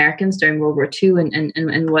Japanese Americans during World War II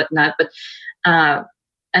and whatnot. But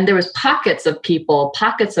and there was pockets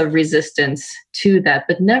of resistance to that,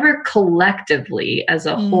 but never collectively as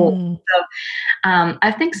a whole. So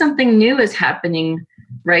I think something new is happening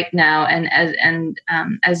right now, and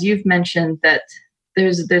as you've mentioned, that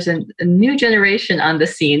there's a new generation on the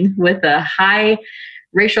scene with a high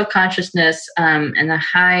racial consciousness and a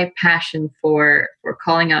high passion for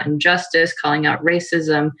calling out injustice, calling out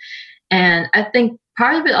racism. And I think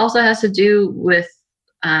part of it also has to do with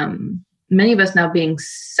many of us now being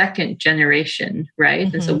second generation, right?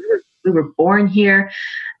 Mm-hmm. And so we were born here.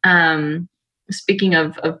 Speaking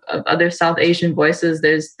of other South Asian voices,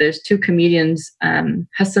 there's two comedians,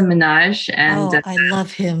 Hasan Minhaj and I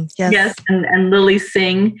love him. Yes, and Lily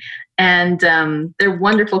Singh, and they're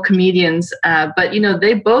wonderful comedians. But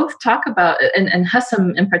they both talk about, and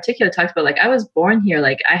Hasan in particular talks about, like, I was born here,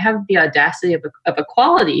 like I have the audacity of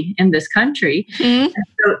equality in this country. Mm-hmm. And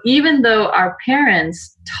so even though our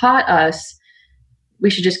parents taught us we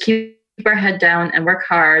should just keep our head down and work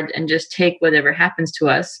hard and just take whatever happens to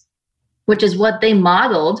us, which is what they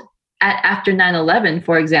modeled after 9/11,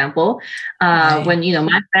 for example, right. When,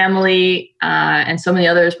 my family and so many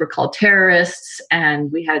others were called terrorists,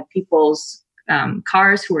 and we had people's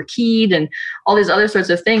cars who were keyed and all these other sorts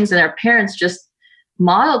of things. And our parents just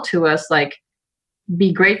modeled to us, like,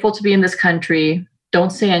 be grateful to be in this country.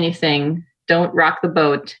 Don't say anything. Don't rock the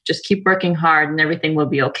boat. Just keep working hard and everything will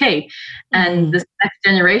be okay. Mm-hmm. And this next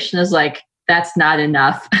generation is like, that's not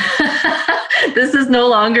enough. This is no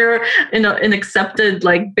longer, an accepted,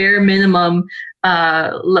 like, bare minimum,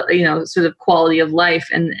 sort of quality of life.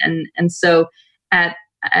 And so at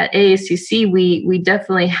AACC, we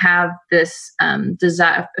definitely have this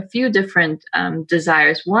desire, a few different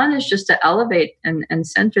desires. One is just to elevate and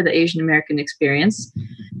center the Asian American experience,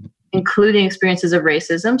 including experiences of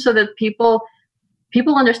racism, so that people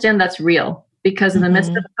understand that's real. Because in the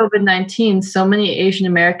midst of COVID-19, so many Asian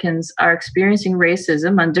Americans are experiencing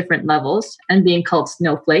racism on different levels and being called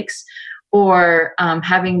snowflakes, or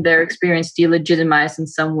having their experience delegitimized in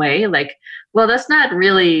some way. Like, well, that's not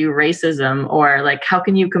really racism, or like, how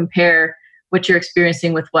can you compare what you're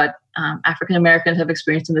experiencing with what African Americans have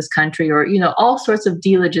experienced in this country, or, all sorts of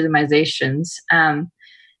delegitimizations, and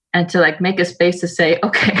to, like, make a space to say,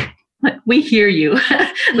 okay, we hear you.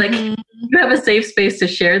 Like, you have a safe space to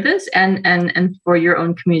share this and for your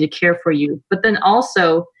own community to care for you, but then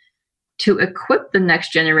also to equip the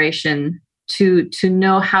next generation to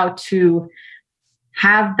know how to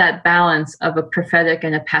have that balance of a prophetic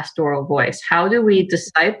and a pastoral voice. How do we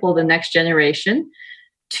disciple the next generation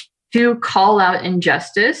to call out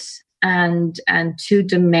injustice and to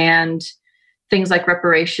demand things like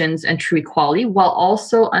reparations and true equality, while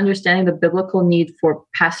also understanding the biblical need for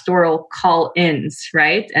pastoral call-ins,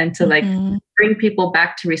 right? And to like bring people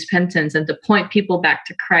back to repentance and to point people back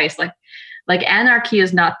to Christ. Like anarchy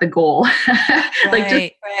is not the goal. Like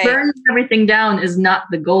just burning everything down is not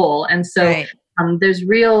the goal. And so there's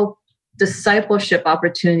real discipleship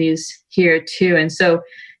opportunities here too. And so,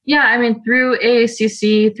 yeah, I mean, through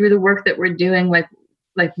AACC, through the work that we're doing, like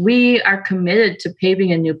we are committed to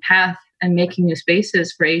paving a new path and making new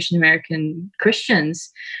spaces for Asian American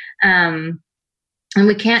Christians. And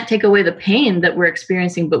we can't take away the pain that we're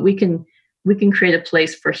experiencing, but we can create a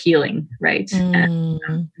place for healing, right? And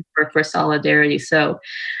for solidarity. So,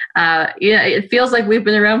 it feels like we've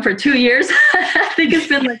been around for 2 years. I think it's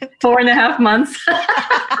been like 4.5 months.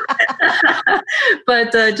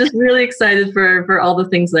 But just really excited for all the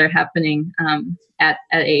things that are happening at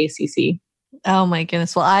AACC. Oh my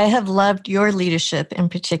goodness. Well, I have loved your leadership in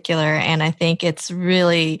particular. And I think it's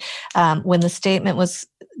really, when the statement was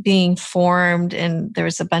being formed and there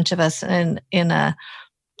was a bunch of us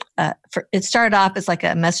it started off as like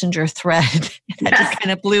a messenger thread that just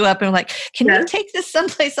kind of blew up and like, can we take this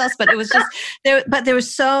someplace else? But it was just there, but there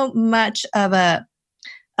was so much of a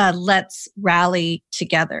let's rally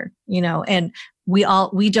together, and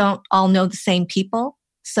we don't all know the same people.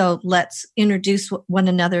 So let's introduce one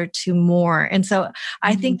another to more. And so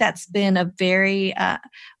I think that's been a very,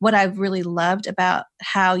 what I've really loved about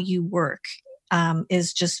how you work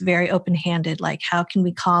is just very open-handed. Like, how can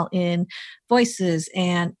we call in voices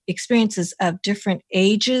and experiences of different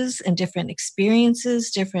ages and different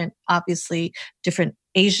experiences, obviously different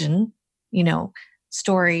Asian,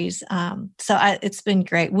 stories. So it's been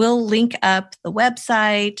great. We'll link up the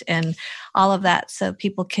website and all of that so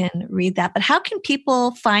people can read that. But how can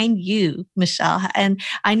people find you, Michelle? And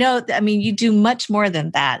I know, you do much more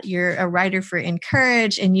than that. You're a writer for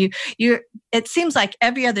Encourage, and it seems like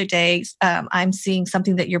every other day I'm seeing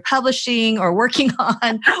something that you're publishing or working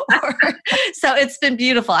on. So it's been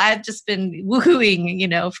beautiful. I've just been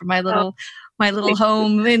woohooing, for my little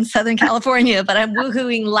home in Southern California, but I'm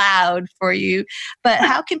woohooing loud for you. But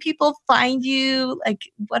how can people find you? Like,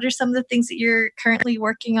 what are some of the things that you're currently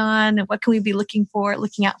working on, and what can we be looking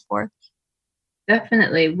out for?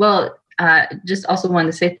 Definitely. Well, just also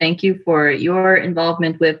wanted to say thank you for your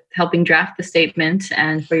involvement with helping draft the statement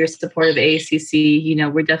and for your support of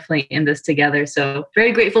AACC. We're definitely in this together. So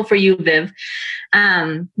very grateful for you, Viv.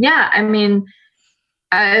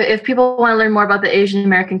 If people want to learn more about the Asian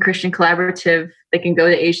American Christian Collaborative, they can go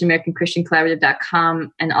to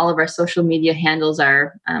AsianAmericanChristianCollaborative.com, and all of our social media handles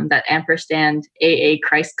are that ampersand AA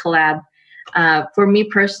Christ Collab. For me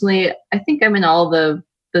personally, I think I'm in all the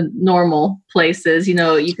normal places. You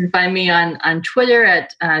can find me on Twitter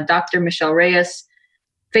at Dr. Michelle Reyes,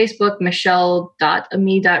 Facebook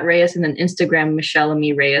Michelle.ami.reyes, and then Instagram Michelle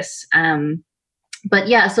Ami Reyes.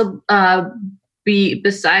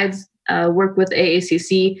 Besides work with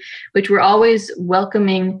AACC, which we're always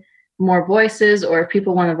welcoming more voices, or if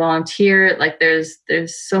people want to volunteer, like there's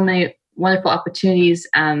so many wonderful opportunities.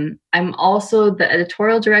 I'm also the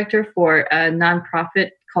editorial director for a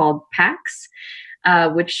nonprofit called PAX,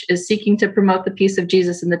 which is seeking to promote the peace of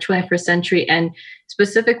Jesus in the 21st century and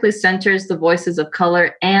specifically centers the voices of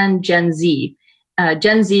color and Gen Z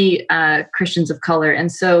Christians of color.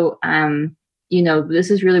 And so, this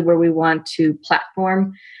is really where we want to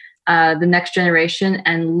platform the next generation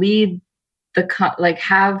and lead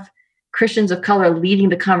have Christians of color leading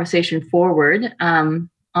the conversation forward on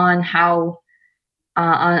how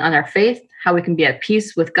on our faith, how we can be at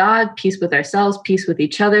peace with God, peace with ourselves, peace with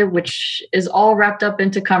each other, which is all wrapped up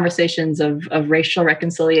into conversations of racial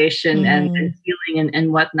reconciliation and healing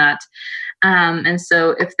and whatnot. And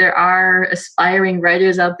so if there are aspiring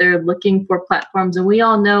writers out there looking for platforms, and we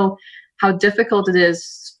all know how difficult it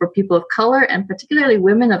is for people of color, and particularly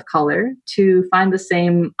women of color, to find the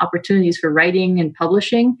same opportunities for writing and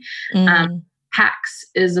publishing. PAX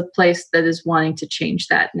is a place that is wanting to change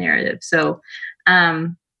that narrative. So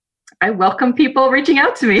I welcome people reaching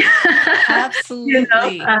out to me.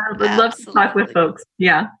 Absolutely. Would love to talk with folks.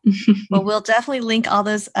 Yeah. Well, we'll definitely link all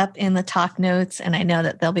those up in the talk notes, and I know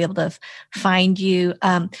that they'll be able to find you.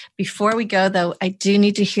 Before we go, though, I do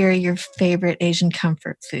need to hear your favorite Asian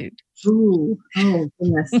comfort food. Ooh, oh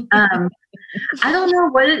goodness. I don't know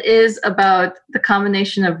what it is about the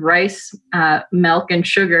combination of rice, milk, and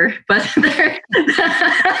sugar, but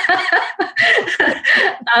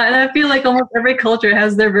and I feel like almost every culture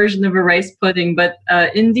has their version of a rice pudding, but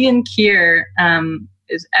Indian kheer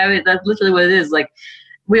that's literally what it is. Like,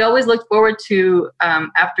 we always looked forward to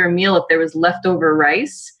after a meal if there was leftover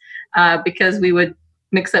rice, because we would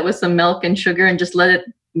mix that with some milk and sugar and just let it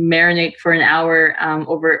marinate for an hour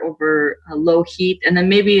over a low heat, and then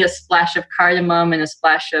maybe a splash of cardamom and a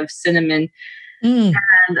splash of cinnamon. And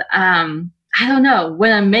I don't know,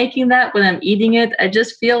 when I'm making that, when I'm eating it, I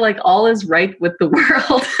just feel like all is right with the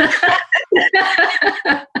world.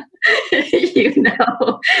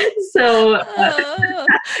 So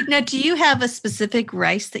now, do you have a specific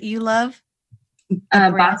rice that you love?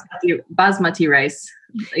 Basmati rice.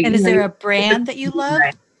 And is there a brand that you love?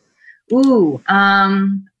 Ooh,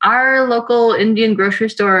 our local Indian grocery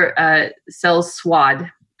store sells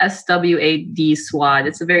Swad, SWAD, Swad.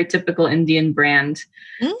 It's a very typical Indian brand.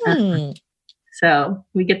 So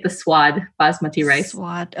we get the swad basmati rice.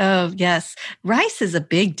 Swad. Oh, yes. Rice is a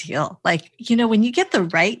big deal. Like, when you get the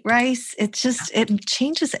right rice, it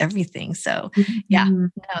changes everything. So yeah, no,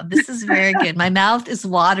 this is very good. My mouth is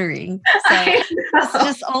watering. So this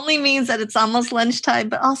just only means that it's almost lunchtime,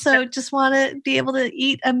 but also just want to be able to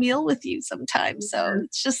eat a meal with you sometime. So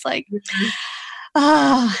it's just like,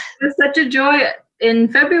 It was such a joy. In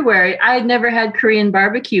February, I had never had Korean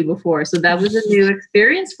barbecue before, so that was a new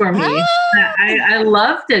experience for me. I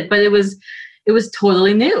loved it, but it was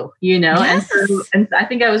totally new, Yes. And I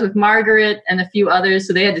think I was with Margaret and a few others,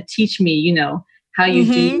 so they had to teach me, how you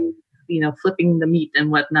do, flipping the meat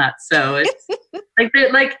and whatnot. So it's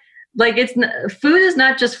food is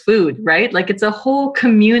not just food, right? Like it's a whole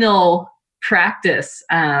communal practice.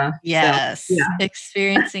 Yes. So, yeah.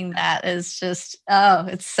 Experiencing that is just,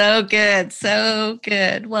 it's so good. So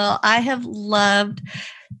good. Well, I have loved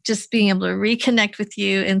just being able to reconnect with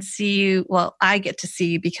you and see you. Well, I get to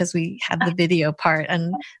see you because we have the video part,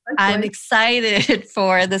 and I'm excited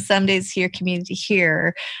for the Some Days Here community to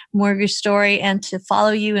hear more of your story and to follow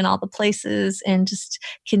you in all the places and just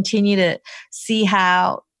continue to see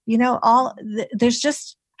how, there's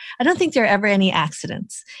just, I don't think there are ever any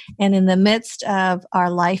accidents. And in the midst of our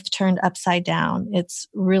life turned upside down, it's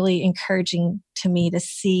really encouraging to me to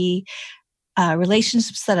see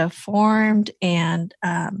relationships that have formed and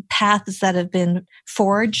paths that have been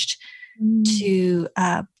forged to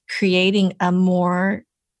creating a more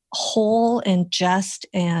whole and just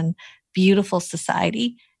and beautiful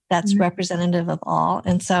society that's representative of all.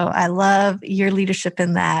 And so I love your leadership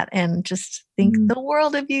in that and just think the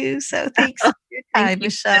world of you. So thanks for your time,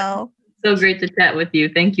 Michelle. So great to chat with you.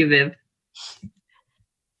 Thank you, Viv.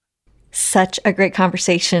 Such a great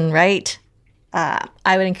conversation, right?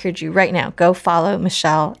 I would encourage you right now, go follow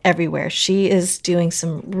Michelle everywhere. She is doing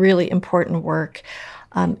some really important work,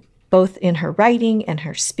 both in her writing and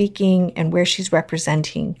her speaking and where she's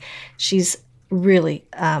representing. She's really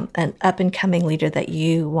an up-and-coming leader that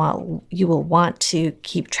you will want to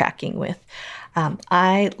keep tracking with.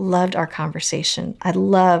 I loved our conversation. I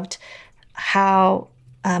loved how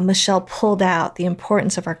Michelle pulled out the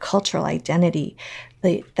importance of our cultural identity,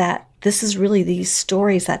 that this is really these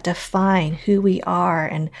stories that define who we are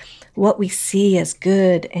and what we see as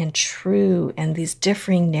good and true and these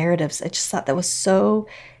differing narratives. I just thought that was so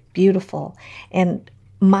beautiful. And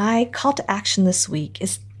my call to action this week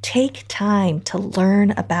is take time to learn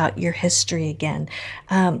about your history again.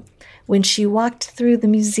 When she walked through the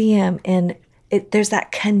museum and there's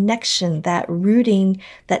that connection, that rooting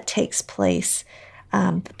that takes place,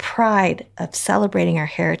 the pride of celebrating our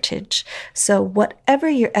heritage. So whatever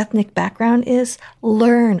your ethnic background is,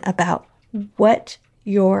 learn about what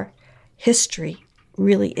your history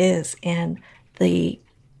really is and the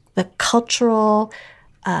cultural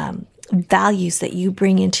values that you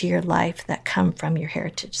bring into your life that come from your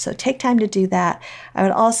heritage. So take time to do that. I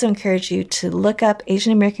would also encourage you to look up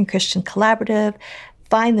Asian American Christian Collaborative,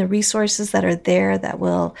 find the resources that are there that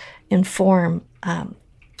will inform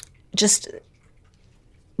just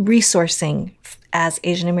resourcing as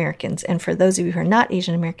Asian Americans. And for those of you who are not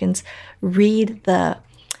Asian Americans, read the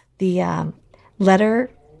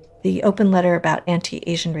letter, the open letter about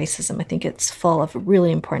anti-Asian racism. I think it's full of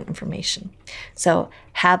really important information. So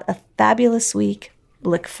have a fabulous week.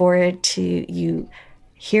 Look forward to you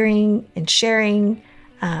hearing and sharing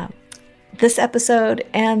this episode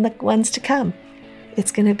and the ones to come.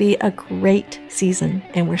 It's going to be a great season,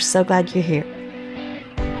 and we're so glad you're here.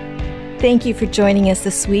 Thank you for joining us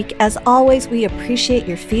this week. As always, we appreciate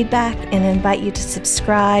your feedback and invite you to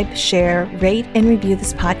subscribe, share, rate, and review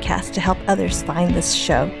this podcast to help others find this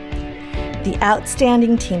show. The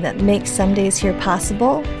outstanding team that makes Some Days Here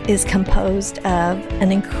possible is composed of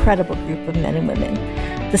an incredible group of men and women.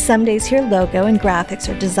 The Some Days Here logo and graphics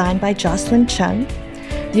are designed by Jocelyn Chung.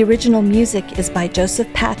 The original music is by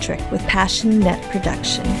Joseph Patrick with Passion Net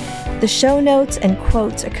Production. The show notes and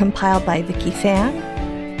quotes are compiled by Vicky Fan.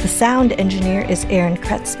 The sound engineer is Aaron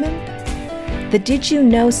Kretzmann. The Did You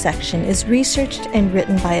Know section is researched and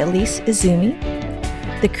written by Elise Izumi.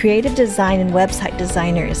 The creative design and website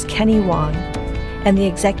designer is Kenny Wong, and the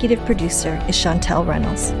executive producer is Chantel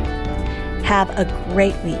Reynolds. Have a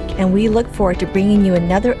great week, and we look forward to bringing you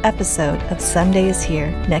another episode of Some Days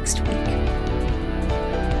Here next week.